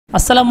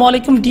আসসালামু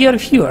আলাইকুম dear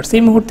viewers,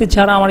 এই মুহূর্তে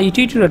যারা আমার এই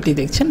টিউটোরিয়ালটি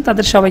দেখছেন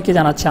তাদের সবাইকে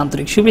জানাচ্ছি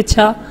আন্তরিক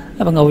শুভেচ্ছা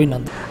এবং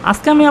অভিনন্দন।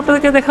 আজকে আমি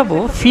আপনাদেরকে দেখাবো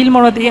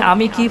ফিল্মোরা দিয়ে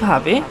আমি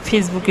কিভাবে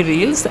ফেসবুকে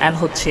রিলস অ্যান্ড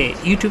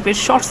ইউটিউবের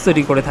শর্টস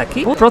তৈরি করে থাকি।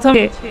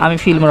 প্রথমে আমি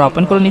ফিল্মোরা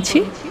ওপেন করে নিচ্ছি।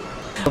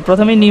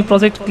 প্রথমে নিউ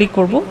প্রজেক্ট ক্লিক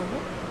করব,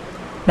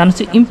 দেন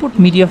import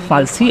media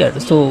files here.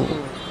 So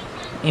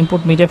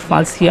import media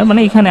files here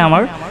মানে এখানে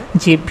আমার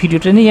যে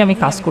ভিডিওটা নিয়ে আমি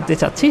কাজ করতে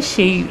চাচ্ছি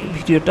সেই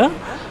ভিডিওটা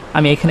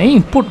আমি এখানে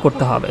ইম্পোর্ট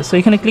করতে হবে। সো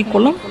এখানে ক্লিক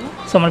করলাম।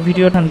 সো আমার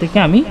ভিডিওটান থেকে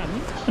আমি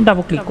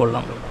ডাবল ক্লিক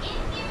করলাম,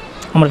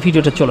 আমার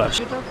ভিডিওটা চলে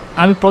আসে।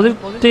 আমি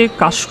প্রজেক্টে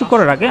কাজ শুরু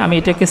করার আগে আমি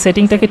এটাকে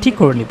সেটিংটাকে ঠিক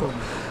করে নিব।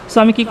 সো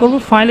আমি কি করব,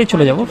 ফাইলে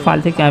চলে যাব, ফাইল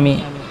থেকে আমি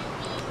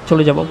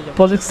চলে যাব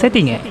প্রজেক্ট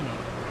সেটিংয়ে।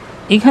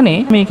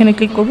 আমি এখানে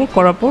ক্লিক করব,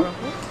 করার পর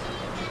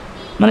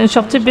মানে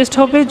সবচেয়ে বেস্ট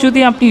হবে যদি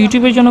আপনি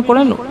ইউটিউবের জন্য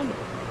করেন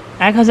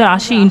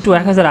 1080 ×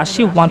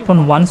 1080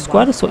 1.1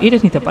 স্কোয়ার। সো এটা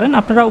নিতে পারেন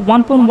আপনারা,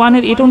 1.1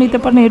 এটাও নিতে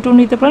পারেন, এটাও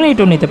নিতে পারেন,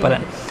 এটাও নিতে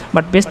পারেন,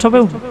 বাট বেস্ট হবে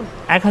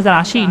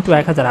 1080 ×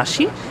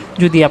 1080।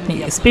 যদি আপনি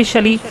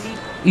স্পেশালি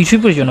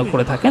ইউটিউবের জন্য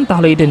করে থাকেন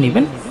তাহলে এটা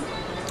নেবেন।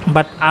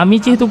 বাট আমি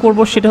যেহেতু করব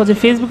সেটা হচ্ছে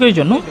ফেসবুকের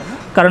জন্য,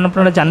 কারণ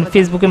আপনারা জানেন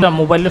ফেসবুকে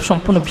মোবাইলের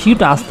সম্পূর্ণ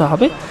ভিউটা আসতে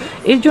হবে।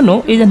 এর জন্য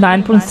এই যে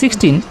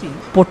 9.16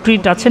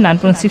 পোর্ট্রেট আছে,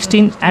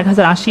 9.16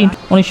 1080 ×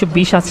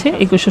 1920 আছে,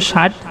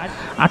 2160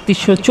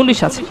 3840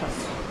 আছে।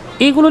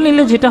 এইগুলো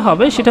নিলে যেটা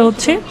হবে সেটা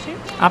হচ্ছে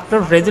আপনার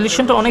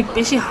রেজলিউশনটা অনেক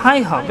বেশি হাই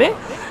হবে,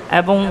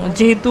 এবং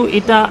যেহেতু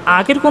এটা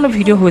আগের কোনো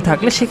ভিডিও হয়ে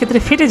থাকলে সেক্ষেত্রে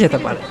ফেটে যেতে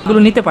পারে, এগুলো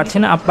নিতে পারছি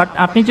না। বাট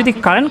আপনি যদি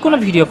কারেন্ট কোনো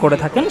ভিডিও করে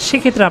থাকেন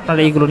সেক্ষেত্রে আপনারা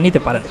এইগুলো নিতে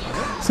পারেন।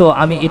 সো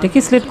আমি এটাকে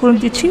সিলেক্ট করে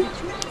দিচ্ছি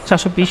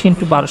 720 ×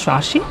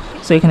 1280।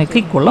 সো এখানে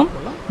ক্লিক করলাম,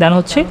 দেন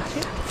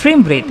ফ্রেম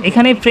রেট।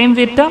 এখানে ফ্রেম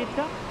রেটটা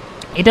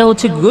এটা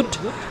হচ্ছে গুড,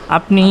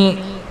 আপনি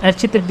এর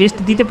চেয়ে বেস্ট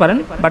দিতে পারেন,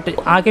 বাট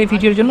আগের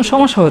ভিডিওর জন্য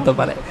সমস্যা হতে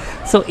পারে।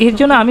 সো এর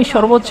জন্য আমি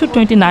সর্বোচ্চ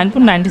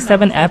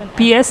 29.97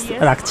 FPS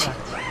রাখছি।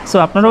 সো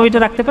আপনারাও এটা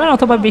রাখতে পারেন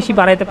অথবা বেশি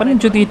বাড়াইতে পারেন,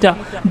 যদি এটা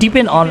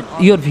depend on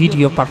your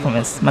video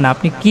performance, মানে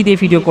আপনি কী দিয়ে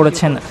ভিডিও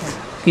করেছেন,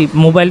 কি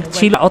মোবাইল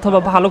ছিল অথবা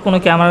ভালো কোনো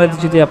ক্যামেরা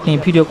যদি আপনি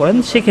ভিডিও করেন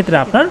সেক্ষেত্রে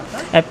আপনার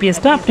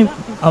FPSটা আপনি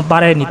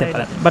বাড়ায় নিতে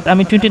পারেন। বাট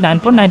আমি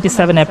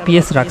 29.97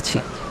 FPS রাখছি,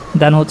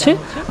 দেন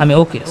আমি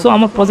ওকে। সো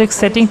আমার প্রজেক্ট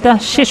সেটিংটা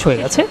শেষ হয়ে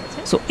গেছে।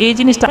 সো এই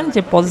জিনিসটা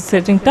যে প্রজেক্ট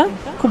সেটিংটা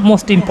খুব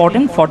মোস্ট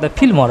ইম্পর্টেন্ট ফর দ্য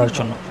ফিল্মোরার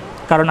জন্য,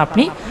 কারণ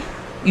আপনি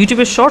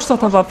ইউটিউবের শর্টস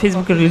অথবা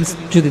ফেসবুকের রিলস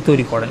যদি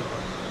তৈরি করেন।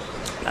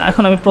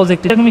 এখন আমি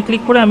প্রজেক্টে আমি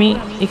ক্লিক করে আমি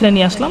এখানে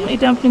নিয়ে আসলাম,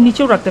 এটা আপনি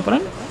নিচেও রাখতে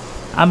পারেন।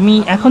 আমি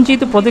এখন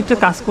যেহেতু প্রজেক্টের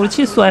কাজ করেছি,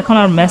 সো এখন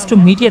আর ম্যাচ টু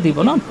মিডিয়া দিব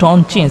না, টন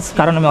চেঞ্জ,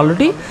 কারণ আমি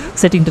অলরেডি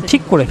সেটিংটা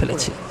ঠিক করে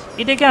ফেলেছি।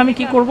 এটাকে আমি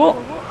কি করব,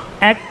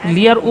 এক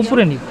লেয়ার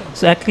উপরে নিব।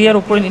 সো এক লেয়ার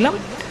উপরে নিলাম,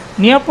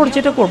 নেওয়ার পর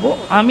যেটা করব,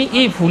 আমি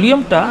এই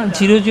ভলিউমটা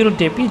 00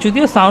 dB,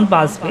 যদিও সাউন্ড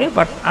বাজবে,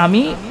 বাট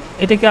আমি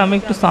এটাকে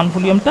একটু সাউন্ড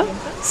ভলিউমটা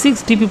 6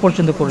 dB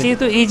পর্যন্ত করি।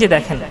 যেহেতু এই যে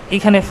দেখেন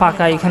এখানে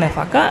ফাঁকা, এখানে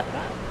ফাঁকা,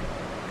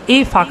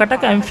 এই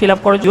ফাঁকাটাকে আমি ফিল আপ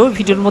করার জন্য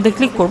ভিডিওর মধ্যে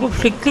ক্লিক করব।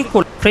 ক্লিক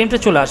করলে ফ্রেমটা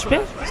চলে আসবে,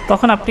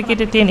 তখন আপনি কি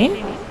এটা টেনে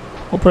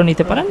উপরে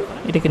নিতে পারেন,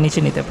 এটাকে নিচে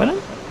নিতে পারেন।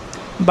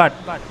 বাট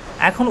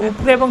এখন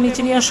উপরে এবং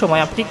নিচে নেওয়ার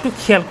সময় আপনি একটু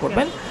খেয়াল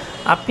করবেন,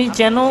 আপনি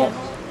যেন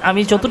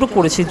আমি যতটুকু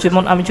করেছি,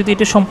 যেমন আমি যদি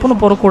এটা সম্পূর্ণ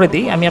বড় করে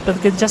দিই, আমি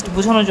আপনাদেরকে জাস্ট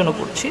বোঝানোর জন্য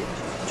করছি,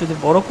 যদি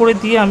বড় করে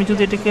দিয়ে আমি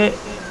যদি এটাকে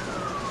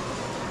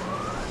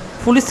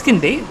ফুল স্ক্রিন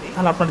দিই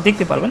তাহলে আপনারা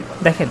দেখতে পারবেন।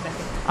 দেখেন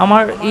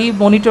আমার এই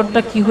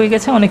মনিটরটা কি হয়ে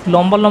গেছে, অনেক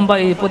লম্বা লম্বা,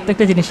 এই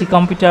প্রত্যেকটা জিনিসই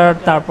কম্পিউটার,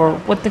 তারপর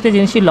প্রত্যেকটা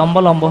জিনিসই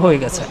লম্বা লম্বা হয়ে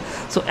গেছে।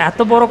 সো এত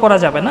বড় করা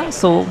যাবে না।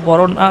 সো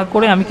বড় না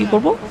করে আমি কি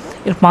করব,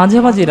 এর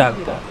মাঝামাঝি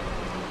রাখবো,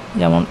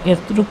 যেমন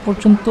এতটুকু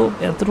পর্যন্ত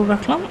এতটুকু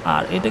রাখলাম,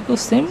 আর এটাকেও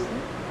সেম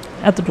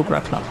এতটুকু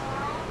রাখলাম,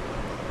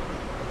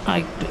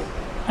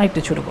 আরেকটু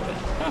ছোটো করে,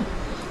 হ্যাঁ,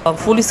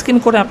 ফুল স্ক্রিন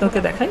করে আপনাকে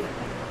দেখাই।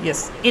 ইয়েস,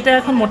 এটা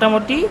এখন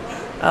মোটামুটি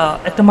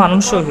একটা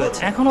মানুষই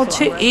হয়েছে। এখন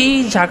এই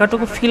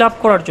জায়গাটুকু ফিল আপ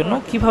করার জন্য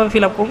কীভাবে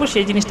ফিল আপ করবো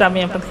সেই জিনিসটা আমি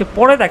আপনাদেরকে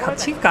পরে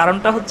দেখাচ্ছি।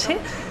 কারণটা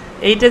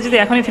এইটা যদি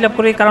এখনই ফিল আপ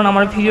করি, কারণ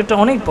আমার ভিডিওটা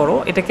অনেক বড়,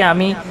 এটাকে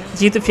আমি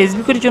যেহেতু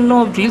ফেসবুকের জন্য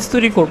রিলস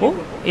তৈরি করব,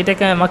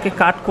 এটাকে আমাকে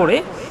কাট করে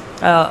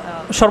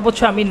সর্বোচ্চ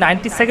আমি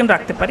 90 সেকেন্ড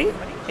রাখতে পারি।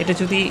 এটা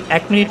যদি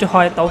 1 মিনিট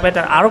হয় তাও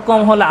বেটার, আরও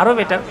কম হলে আরও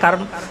বেটার,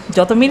 কারণ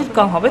যত মিনিট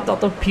কম হবে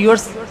তত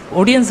ভিউয়ার্স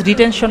অডিয়েন্স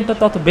রিটেনশনটা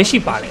তত বেশি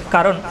বাড়ে।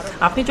 কারণ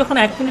আপনি যখন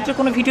 1 মিনিটের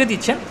কোনো ভিডিও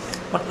দিচ্ছেন,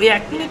 ওই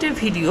 1 মিনিটের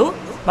ভিডিও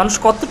মানুষ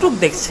কতটুকু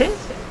দেখছে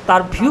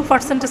তার ভিউ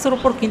পার্সেন্টেজের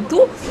উপর কিন্তু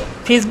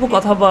ফেসবুক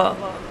অথবা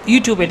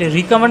ইউটিউব এটা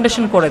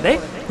রিকমেন্ডেশন করে দেয়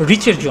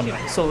রিচের জন্য।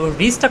 সো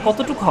রিচটা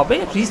কতটুকু হবে,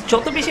 রিচ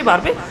যত বেশি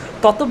বাড়বে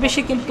তত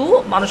বেশি কিন্তু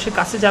মানুষের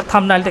কাছে যা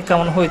থাম্বনেইলটা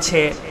কেমন হয়েছে,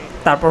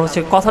 তারপর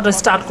কথাটা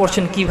স্টার্ট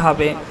করছেন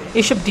কিভাবে,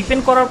 এইসব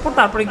ডিপেন্ড করার পর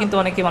তারপরে কিন্তু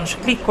অনেকে মানুষ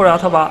ক্লিক করে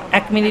অথবা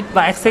 1 মিনিট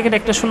বা 1 সেকেন্ড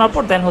একটা শোনার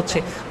পর দেন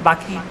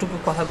বাকিটুকু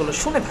কথাগুলো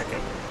শুনে থাকে।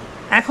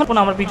 এখন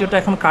আমার ভিডিওটা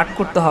এখন কাট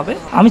করতে হবে,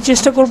 আমি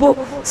চেষ্টা করব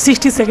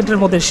 60 সেকেন্ডের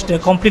মধ্যে সেটা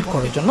কমপ্লিট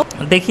করার জন্য।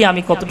 দেখি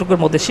আমি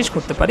কতটুকুর মধ্যে শেষ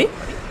করতে পারি,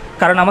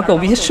 কারণ আমাকে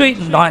অবশ্যই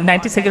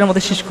 90 সেকেন্ডের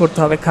মধ্যে শেষ করতে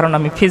হবে, কারণ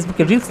আমি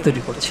ফেসবুকে রিলস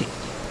তৈরি করছি।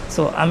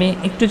 সো আমি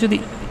একটু যদি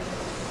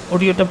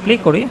অডিওটা প্লে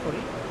করি,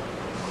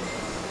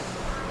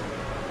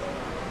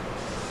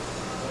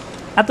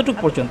 এতটুকু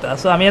পর্যন্ত।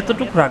 সো আমি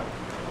এতটুকু রাখ,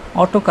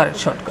 অটো কারেক্ট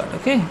শর্টকাট,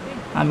 ওকে,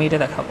 আমি এটা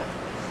দেখাবো।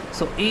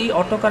 সো এই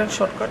অটো কারেক্ট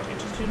শর্টকাট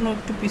এটার জন্য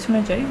একটু পিছনে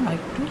যাই আর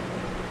একটু,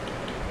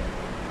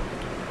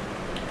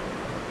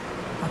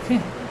 ওকে।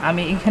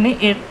 আমি এখানে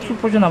এতটুকু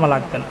পর্যন্ত আমার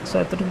লাগবে না, সো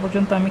এতটুকু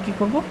পর্যন্ত আমি কি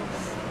করব,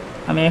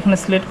 আমি এখানে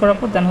সিলেক্ট করার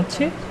পর দেন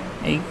হচ্ছে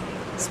এই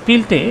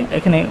স্পিলটে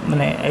এখানে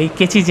মানে এই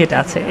কেচি যেটা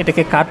আছে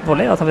এটাকে কাট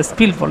বলে অথবা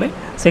স্পিল বলে,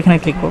 সেখানে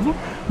ক্লিক করব।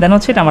 দেন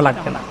হচ্ছে এটা আমার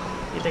লাগবে না,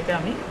 এটাকে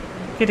আমি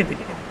কেটে দিই।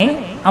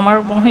 আমার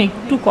মনে হয়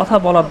একটু কথা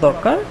বলার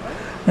দরকার,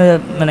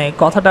 মানে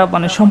কথাটা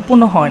মানে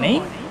সম্পূর্ণ হয় নাই,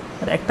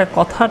 একটা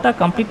কথাটা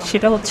কমপ্লিট,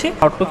 সেটা হচ্ছে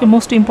আউটলুকে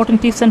most important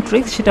tips and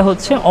tricks, সেটা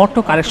হচ্ছে অটো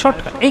কারেক্ট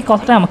শর্টকাট, এই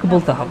কথাটা আমাকে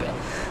বলতে হবে।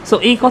 সো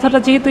এই কথাটা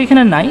যেহেতু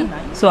এখানে নাই,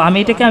 সো আমি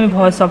এটাকে আমি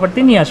ভয়েস ওভার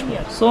দিয়ে নিয়ে আসবো।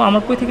 সো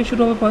আমার কই থেকে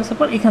শুরু হবে ভয়েস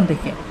ওভার, এখান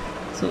থেকে।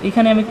 সো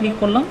এখানে আমি ক্লিক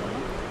করলাম,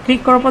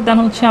 ক্লিক করার পর দেন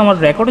হচ্ছে আমার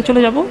রেকর্ডে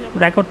চলে যাব,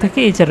 রেকর্ড থেকে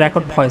এই যে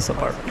রেকর্ড ভয়েস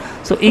ওভার,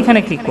 সো এইখানে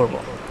ক্লিক করব।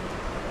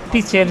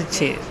 টিচের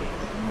যে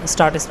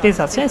স্টার্ট স্পেস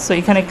আছে, সো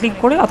এখানে ক্লিক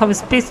করে অথবা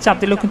স্পেস চাপ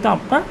দিলেও কিন্তু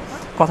আপনার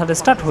কথাটা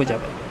স্টার্ট হয়ে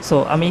যাবে। সো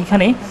আমি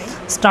এখানে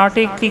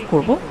স্টার্টে ক্লিক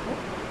করব,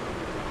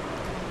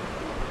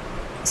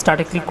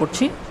 স্টার্টে ক্লিক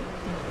করছি।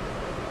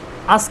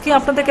 আজকে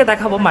আপনাদেরকে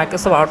দেখাবো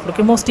Microsoft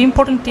আউটলুকের most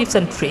important tips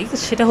and tricks,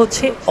 সেটা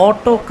হচ্ছে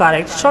auto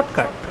correct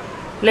shortcut.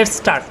 Let's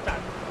start.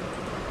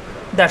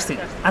 That's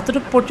it,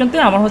 এতটুকু পর্যন্ত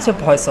আমার হচ্ছে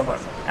ভয়েস ওভার,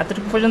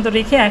 এতটুকু পর্যন্ত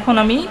রেখে এখন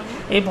আমি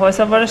এই ভয়েস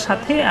ওভারের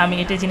সাথে আমি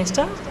এটাই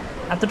জিনিসটা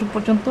এতটুকু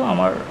পর্যন্ত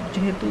আমার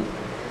যেহেতু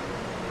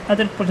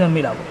এতটুকু পর্যন্ত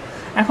মিলাবো।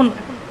 এখন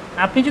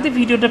আপনি যদি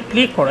ভিডিওটা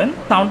প্লে করেন,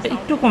 সাউন্ডটা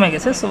একটু কমে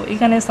গেছে, সো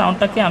এখানে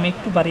সাউন্ডটাকে আমি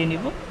একটু বাড়িয়ে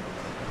নিব।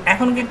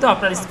 এখন কিন্তু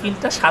আপনার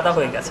স্ক্রিনটা সাদা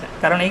হয়ে গেছে,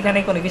 কারণ এখানে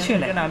কোনো কিছুই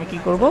নেই। আমি কি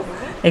করব,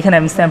 এখানে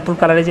আমি স্যাম্পল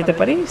কালারে যেতে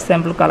পারি,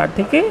 স্যাম্পল কালার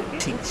থেকে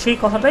ঠিক সেই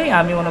কথাটাই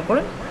আমি মনে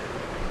করেন,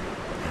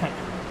 হ্যাঁ,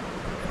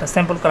 একটা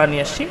স্যাম্পল কালার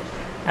নিয়ে আসছি।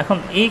 এখন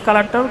এই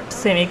কালারটাও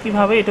সেম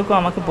একইভাবে এটুকু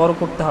আমাকে বড়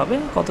করতে হবে,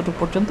 কতটুকু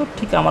পর্যন্ত,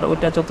 ঠিক আমার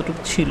ওইটা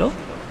যতটুকু ছিল।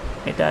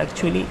 এটা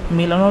অ্যাকচুয়ালি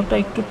মেলানোটা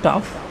একটু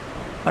টাফ,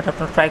 বাট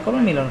আপনারা ট্রাই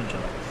করবেন মেলানোর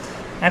জন্য।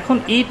 এখন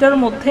এইটার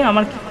মধ্যে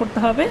আমার কি করতে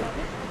হবে,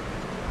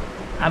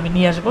 আমি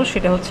নিয়ে আসবো,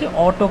 সেটা হচ্ছে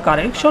অটো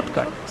কারেক্ট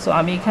শর্টকাট। সো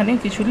আমি এখানে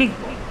কিছু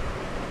লিখব।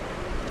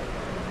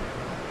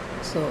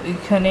 সো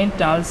এখানে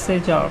টালসে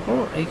যাওয়ার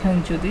পর এখানে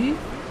যদি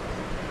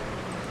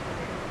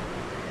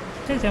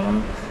যেমন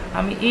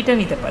আমি এইটা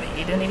নিতে পারি,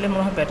 এটা নিলে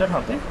মনে হয় বেটার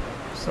হবে।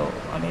 সো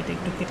আমি এটা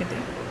একটু কেটে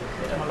দিই,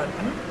 এটা আমার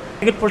লাগবে না।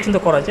 সেকেন্ড পর্যন্ত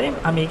করা যায়,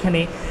 আমি এখানে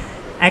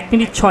 1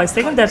 minute 6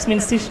 second, that's mean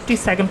 60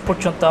 second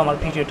পর্যন্ত আমার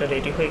ভিডিওটা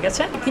রেডি হয়ে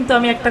গেছে। কিন্তু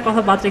আমি একটা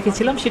কথা বাদ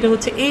রেখেছিলাম, সেটা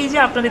হচ্ছে এই যে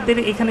আপনাদের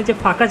এখানে যে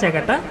ফাঁকা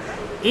জায়গাটা,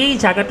 এই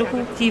জায়গাটুকু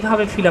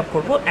কীভাবে ফিল আপ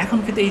করবো, এখন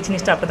কিন্তু এই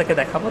জিনিসটা আপনাদেরকে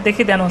দেখাবো,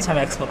 দেখে দেন হচ্ছে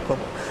আমি এক্সপোর্ট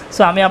করবো।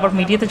 সো আমি আবার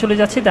মিডিয়াতে চলে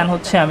যাচ্ছি, দেন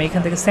হচ্ছে আমি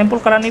এখান থেকে স্যাম্পল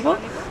কালার নিব।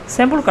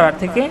 স্যাম্পল কালার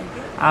থেকে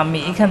আমি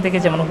এখান থেকে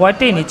যেমন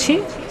হোয়াইটেই নিচ্ছি,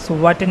 সো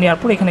হোয়াইটে নেওয়ার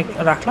পর এখানে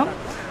রাখলাম।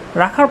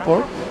 রাখার পর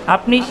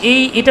আপনি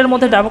এটার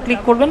মধ্যে ডাবল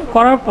ক্লিক করবেন,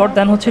 করার পর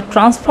দেন হচ্ছে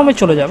ট্রান্সফর্মে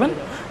চলে যাবেন।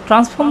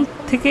 ট্রান্সফর্ম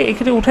থেকে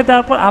এখানে উঠে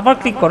দেওয়ার পর আবার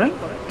ক্লিক করেন,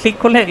 ক্লিক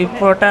করলে এই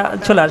পুরোটা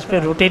চলে আসবে,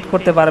 রোটেট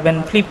করতে পারবেন,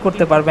 ফ্লিপ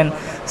করতে পারবেন,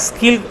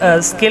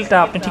 স্কেলটা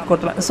আপনি ঠিক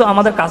করতে পারবেন। সো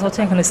আমাদের কাজ হচ্ছে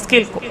এখানে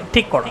স্কেল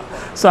ঠিক করা।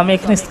 সো আমি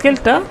এখানে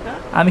স্কেলটা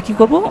আমি কি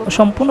করব,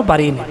 সম্পূর্ণ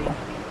বাড়িয়ে নেব।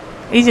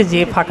 এই যে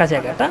ফাঁকা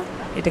জায়গাটা,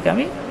 এটাকে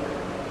আমি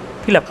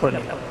ফিল আপ করে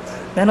নিলাম।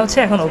 দেন হচ্ছে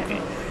এখন ওকে।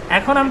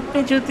 এখন আপনি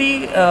যদি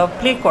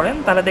প্লে করেন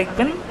তাহলে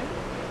দেখবেন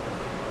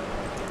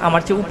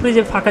আমার যে উপরে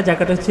যে ফাঁকা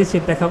জায়গাটা হচ্ছে সে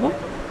দেখাবো।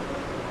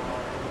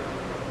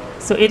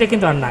 সো এটা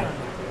কিন্তু আর নাই।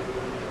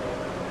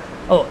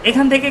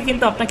 এখান থেকে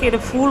কিন্তু আপনাকে এটা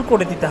ফুল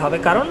করে দিতে হবে,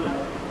 কারণ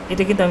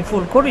এটা কিন্তু আমি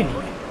ফুল করিনি।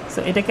 সো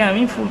এটাকে আমি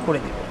ফুল করে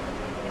দিব।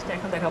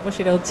 এখন দেখাবো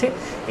সেটা হচ্ছে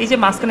এই যে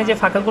মাঝখানে যে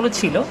ফাঁকাগুলো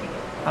ছিল,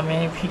 আমি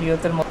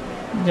ভিডিওতে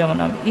যেমন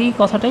আমি এই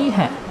কথাটাই,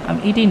 হ্যাঁ আমি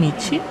এটাই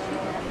নিচ্ছি,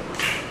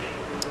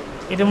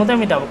 এটার মধ্যে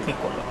আমি ডাবল ক্লিক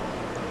করলাম।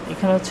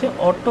 এখানে হচ্ছে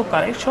অটো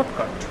কারেক্ট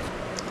শর্টকাট।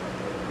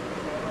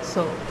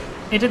 সো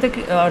এটাতে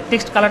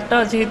টেক্সট কালারটা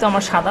যেহেতু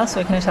আমার সাদা, সো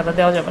এখানে সাদা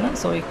দেওয়া যাবে না,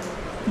 সো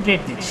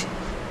রেড দিচ্ছি।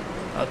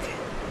 ওকে,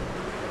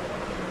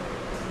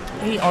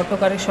 এই অটো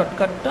কারেক্ট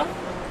শর্টকাটটা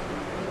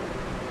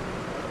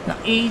না,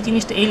 এই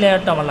জিনিসটা এই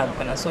লেয়ারটা আমার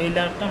লাগবে না। সো এই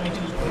লেয়ারটা আমি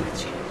ডিলিট করে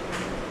দিচ্ছি,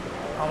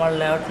 আমার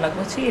লেয়ার লাগবে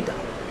হচ্ছে এটা।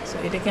 সো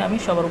এটাকে আমি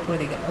সবার উপরে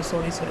দিকে,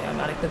 সরি আমি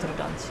আরেকটা ধরে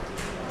টানছি।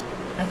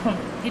 এখন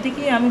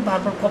এটাকে আমি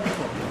বারবার কপি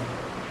করব,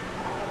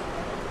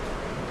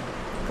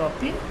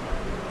 কপি,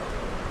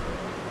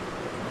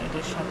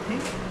 এটার সাথে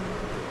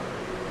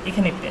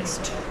এখানে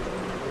পেস্ট।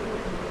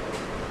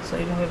 সো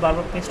এইভাবে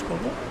বারবার পেস্ট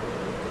করব,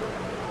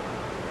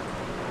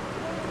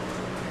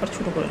 আর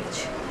ছোটো করে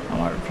নিচ্ছি,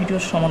 আমার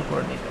ভিডিওর সমান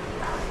করে নেবে।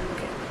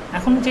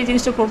 এখন যে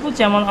জিনিসটা করব,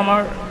 যেমন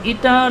আমার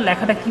এটা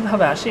লেখাটা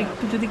কিভাবে আসে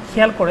একটু যদি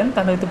খেয়াল করেন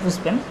তাহলে হয়তো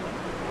বুঝবেন,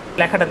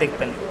 লেখাটা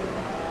দেখবেন।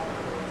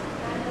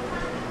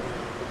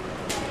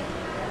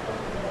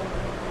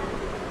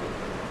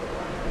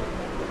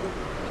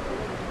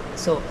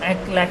 সো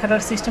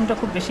লেখাটার সিস্টেমটা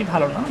খুব বেশি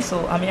ভালো না। সো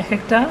আমি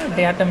একটা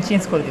লেয়ারটা আমি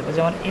চেঞ্জ করে দেবো,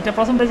 যেমন এটা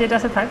প্রথমটা যেটা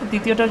আছে থাক,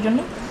 দ্বিতীয়টার জন্য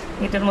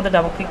এটার মধ্যে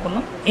ডাবল ক্লিক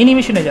করলাম,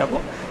 অ্যানিমেশনে যাব,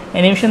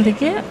 অ্যানিমেশন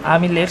থেকে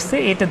আমি লেটসে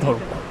এটা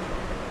ধরবো,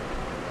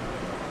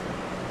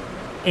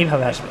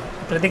 এইভাবে আসবে,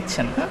 আপনারা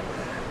দেখছেন। হ্যাঁ,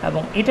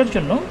 এবং এটার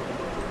জন্য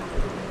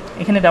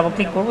এখানে ডাবল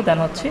ক্লিক করবো, দেন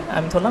হচ্ছে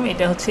আমি ধরলাম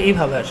এটা হচ্ছে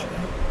এইভাবে আসবে।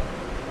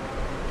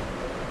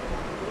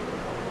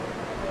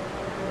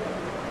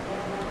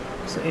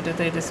 সো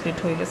এটাতে এটা সিলেক্ট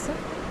হয়ে গেছে,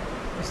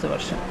 বুঝতে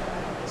পারছেন।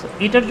 সো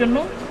এটার জন্য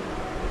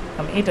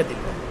আমি এটা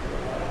দিব,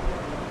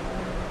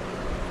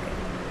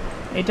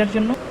 এটার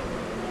জন্য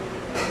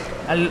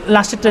আর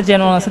লাস্টেরটা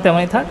যেমন আছে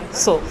তেমনই থাক।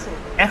 সো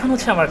এখন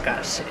হচ্ছে আমার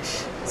কাজ শেষ।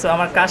 সো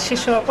আমার কাজ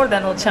শেষ হওয়ার পর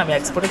দেন হচ্ছে আমি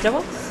এক্সপোর্টে যাব।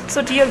 সো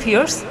ডিয়ার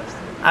ভিউয়ার্স,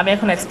 আমি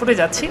এখন এক্সপোর্টে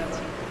যাচ্ছি,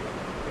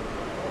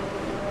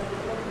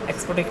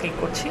 এক্সপোর্টে ক্লিক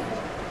করছি।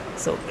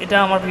 সো এটা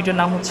আমার ভিডিওর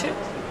নাম হচ্ছে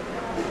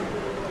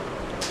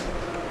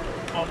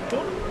auto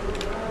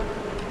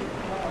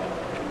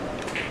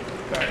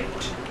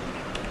correct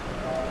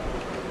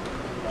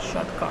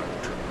shortcut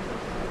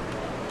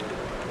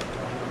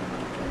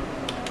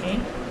in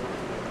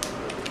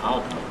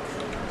Outlook.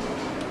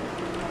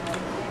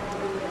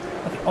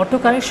 Auto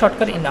correct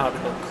shortcut in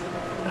Outlook.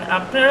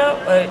 আপনারা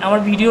আমার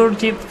ভিডিওর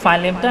যে ফাইল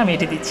নেমটা আমি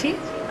এটা দিচ্ছি,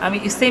 আমি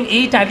সেম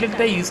এই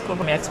টাইটেলটা ইউজ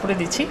করবো, আমি এক্সপোর্টে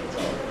দিচ্ছি।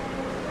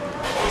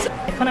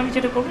 এখন আমি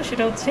যেটা করবো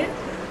সেটা হচ্ছে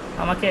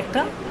আমাকে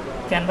একটা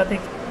ক্যানভাতে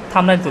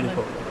থাম্বনেল তৈরি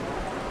করবো।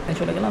 আমি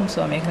চলে গেলাম। সো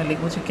আমি এখানে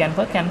লিখবো হচ্ছে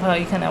ক্যানভা। ক্যানভা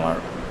এখানে আমার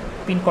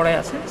পিন করাই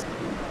আছে,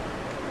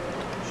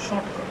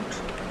 শর্টকাট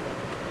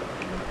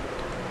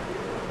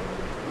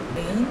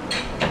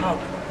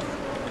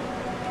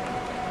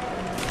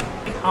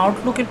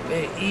আউটলুকের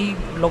এই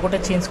লোগোটা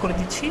চেঞ্জ করে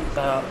দিচ্ছি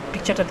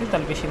পিকচারটাতে,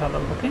 তাহলে বেশি ভালো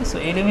হবে। সো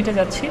এই লিমিটে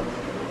যাচ্ছি,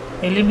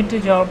 এই লিমিটে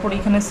যাওয়ার পর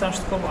এখানে সার্চ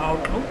করবো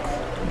আউটলুক,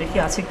 দেখি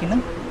আছে কি না।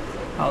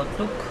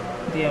 আউটলুক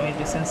দিয়ে আমি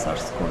রিসেন্ট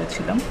সার্চ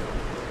করেছিলাম।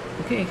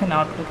 ওকে, এখানে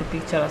আউটলুকের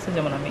পিকচার আছে,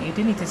 যেমন আমি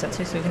এটি নিতে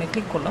চাচ্ছি। সো এখানে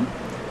ক্লিক করলাম,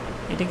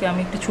 এটাকে আমি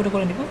একটু ছোটো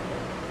করে নিব,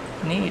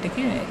 নিয়ে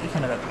এটাকে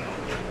এখানে রাখবো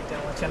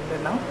আমার চ্যানেলে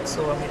নাও। সো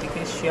আমি এটাকে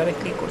শেয়ারে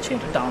ক্লিক করছি,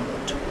 এটা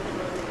ডাউনলোড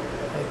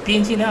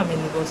পিএনজি না, আমি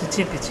নিব হচ্ছে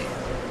জেপিজি।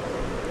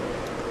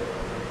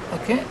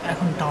 ওকে,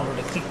 এখন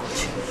ডাউনলোডে ক্লিক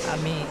করছি।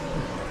 আমি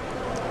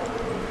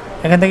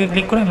এখান থেকে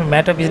ক্লিক করে আমি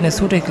মেটা বিজনেস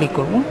স্যুটে ক্লিক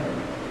করব।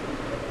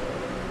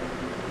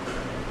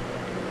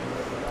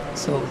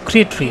 সো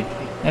ক্রিয়েট রিল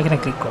এখানে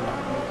ক্লিক করলাম।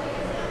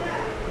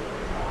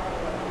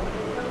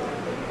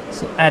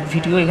 সো অ্যাড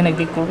ভিডিও এখানে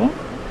ক্লিক করব।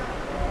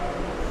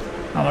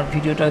 আমার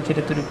ভিডিওটা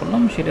যেটা তৈরি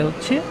করলাম সেটা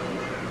হচ্ছে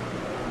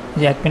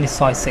যে 1 মিনিট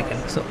 6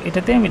 সেকেন্ড। সো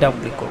এটাতে আমি ডাবল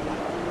ক্লিক করব।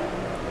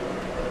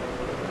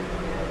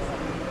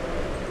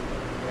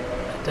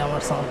 এটা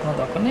আমার সাউন্ড কোনো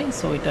দরকার নেই।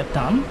 সো এটা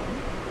টান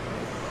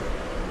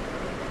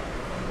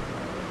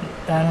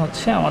দেন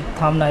হচ্ছে আমার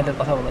থাম্বনেইলের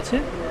কথা বলেছে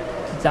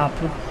যে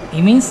আপলোড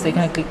ইমেজ,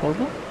 এখানে ক্লিক করব,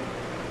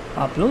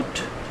 আপলোড।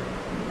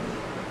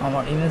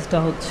 আমার ইমেজটা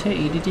হচ্ছে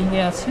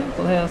এডিটিংয়ে আছে,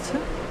 কোথায় আছে,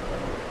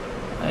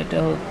 এটা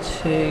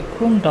হচ্ছে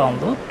ক্রোম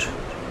ডাউনলোড,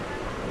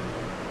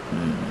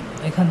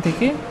 এখান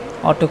থেকে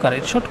অটো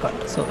কারেক্ট শর্টকাট।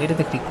 সো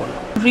এটাতে ক্লিক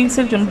করলাম।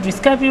 রিলসের জন্য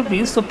describe your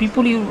reels so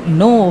people you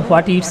know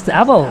what it's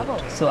about.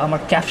 So আমার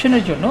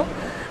ক্যাপশনের জন্য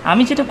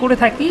আমি যেটা করে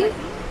থাকি,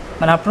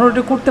 মানে আপনারা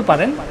এটা করতে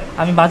পারেন,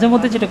 আমি মাঝে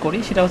মধ্যে যেটা করি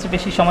সেটা হচ্ছে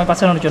বেশি সময়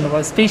বাঁচানোর জন্য,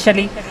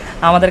 স্পেশালি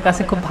আমাদের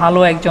কাছে খুব ভালো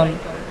একজন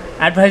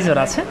অ্যাডভাইজার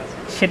আছে,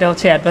 সেটা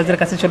হচ্ছে অ্যাডভাইজারের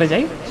কাছে চলে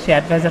যাই। সে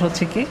অ্যাডভাইজার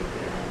হচ্ছে কি,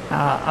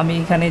 আমি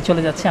এখানে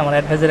চলে যাচ্ছি আমার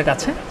অ্যাডভাইজারের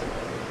কাছে।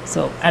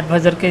 সো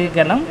অ্যাডভাইজারকে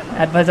গেলাম,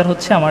 অ্যাডভাইজার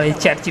হচ্ছে আমার এই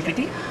চ্যাট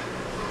জিপিটি।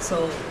 সো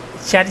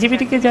চ্যাট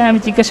জিপিটিকে যাই আমি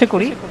জিজ্ঞাসা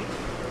করি,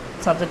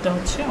 সাবজেক্টটা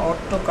হচ্ছে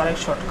auto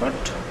correct shortcut.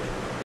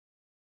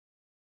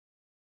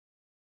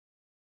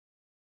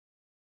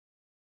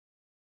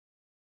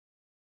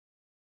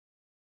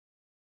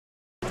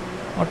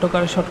 Auto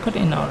correct shortcut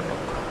in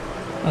Outlook.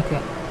 ওকে,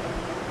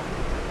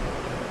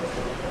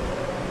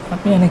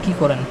 আপনি এখানে কী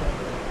করেন?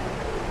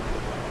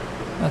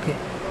 ওকে,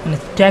 মানে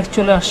ট্যাগ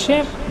চলে আসছে,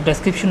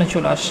 ডেসক্রিপশনে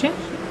চলে আসছে।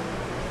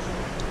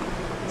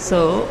 সো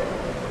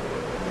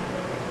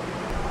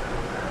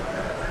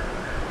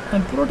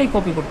আমি পুরোটাই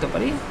কপি করতে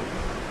পারি,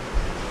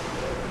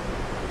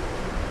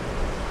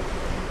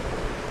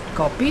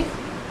 কপি।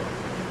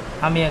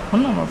 আমি এখন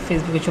আমার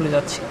ফেসবুকে চলে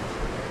যাচ্ছি,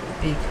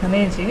 এইখানে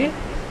যে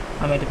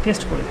আমি এটা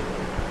পেস্ট করে দেব।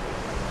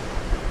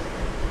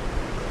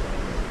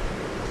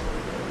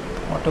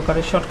 Auto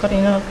correct shortcut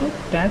in Outlook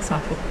tags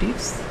upload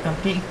tips.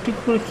 আপনি একটু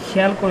করে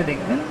খেয়াল করে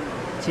দেখবেন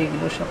যে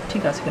এগুলো সব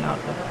ঠিক আছে কিনা।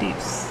 আউটলুক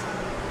টিপস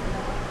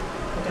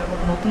এটা আবার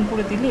নতুন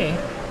করে দিলে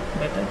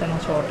বেটার। দেন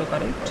হচ্ছে অটো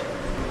কারেক্ট।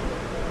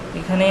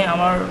 এখানে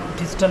আমার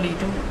ডিজিটাল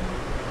ইউটিউব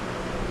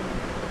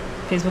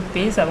ফেসবুক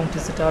পেজ এবং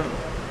ডিজিটাল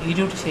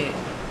ইউটিউব যে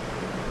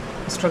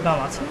ইনস্টাগ্রাম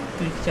আছে,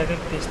 দুই জায়গায়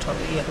পেস্ট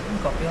হবে, এই এরকম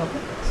কপি হবে।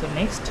 So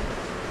next.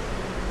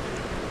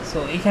 সো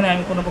এইখানে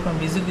আমি কোনো প্রকার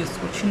মিউজিক ইউজ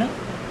করছি না,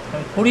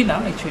 আমি করি না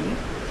অ্যাকচুয়ালি।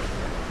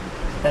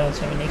 তার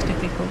হচ্ছে আমি নেক্সটে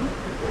ক্লিক করবো।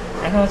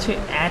 এখন হচ্ছে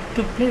অ্যাড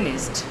টু প্লে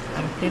লিস্ট,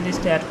 আমি প্লে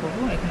লিস্টে অ্যাড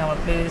করবো। এখানে আমার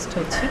প্লে লিস্ট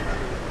হচ্ছে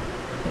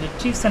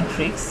tips and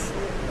tricks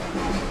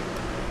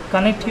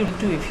connect you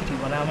two A video,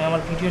 মানে আমি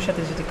আমার ভিডিওর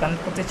সাথে যদি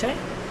কানেক্ট করতে চাই,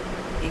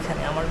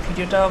 এখানে আমার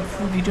ভিডিওটা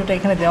ফুল ভিডিওটা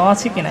এখানে দেওয়া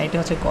আছে কিনা এটা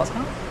হচ্ছে কথা,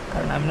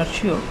 কারণ আই এম নট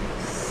শিওর।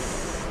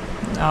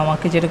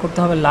 আমাকে যেটা করতে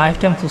হবে লাইফ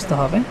টাইম খুঁজতে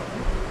হবে,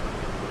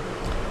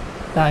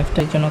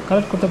 লাইফটার জন্য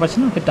কালেক্ট করতে পারছি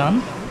না। ওকে, ডান।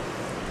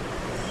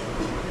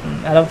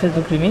 allow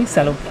Facebook remix,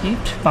 allow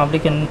gift,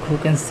 public and who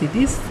can see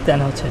this, then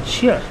হচ্ছে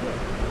share.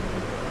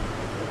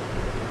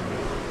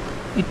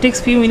 It takes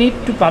few minutes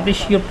to publish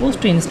your post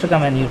to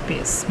Instagram and your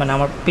page, মানে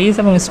আমার পেজ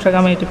এবং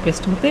ইনস্টাগ্রামে এটা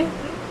পেস্ট হতে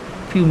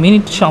ফিউ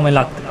মিনিট সময়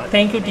লাগতে পারে।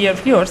 থ্যাংক ইউ ডিয়ার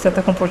ভিউয়ার্স,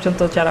 এতক্ষণ পর্যন্ত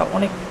যারা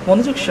অনেক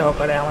মনোযোগ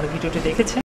সহকারে আমার ভিডিওটি দেখেছেন।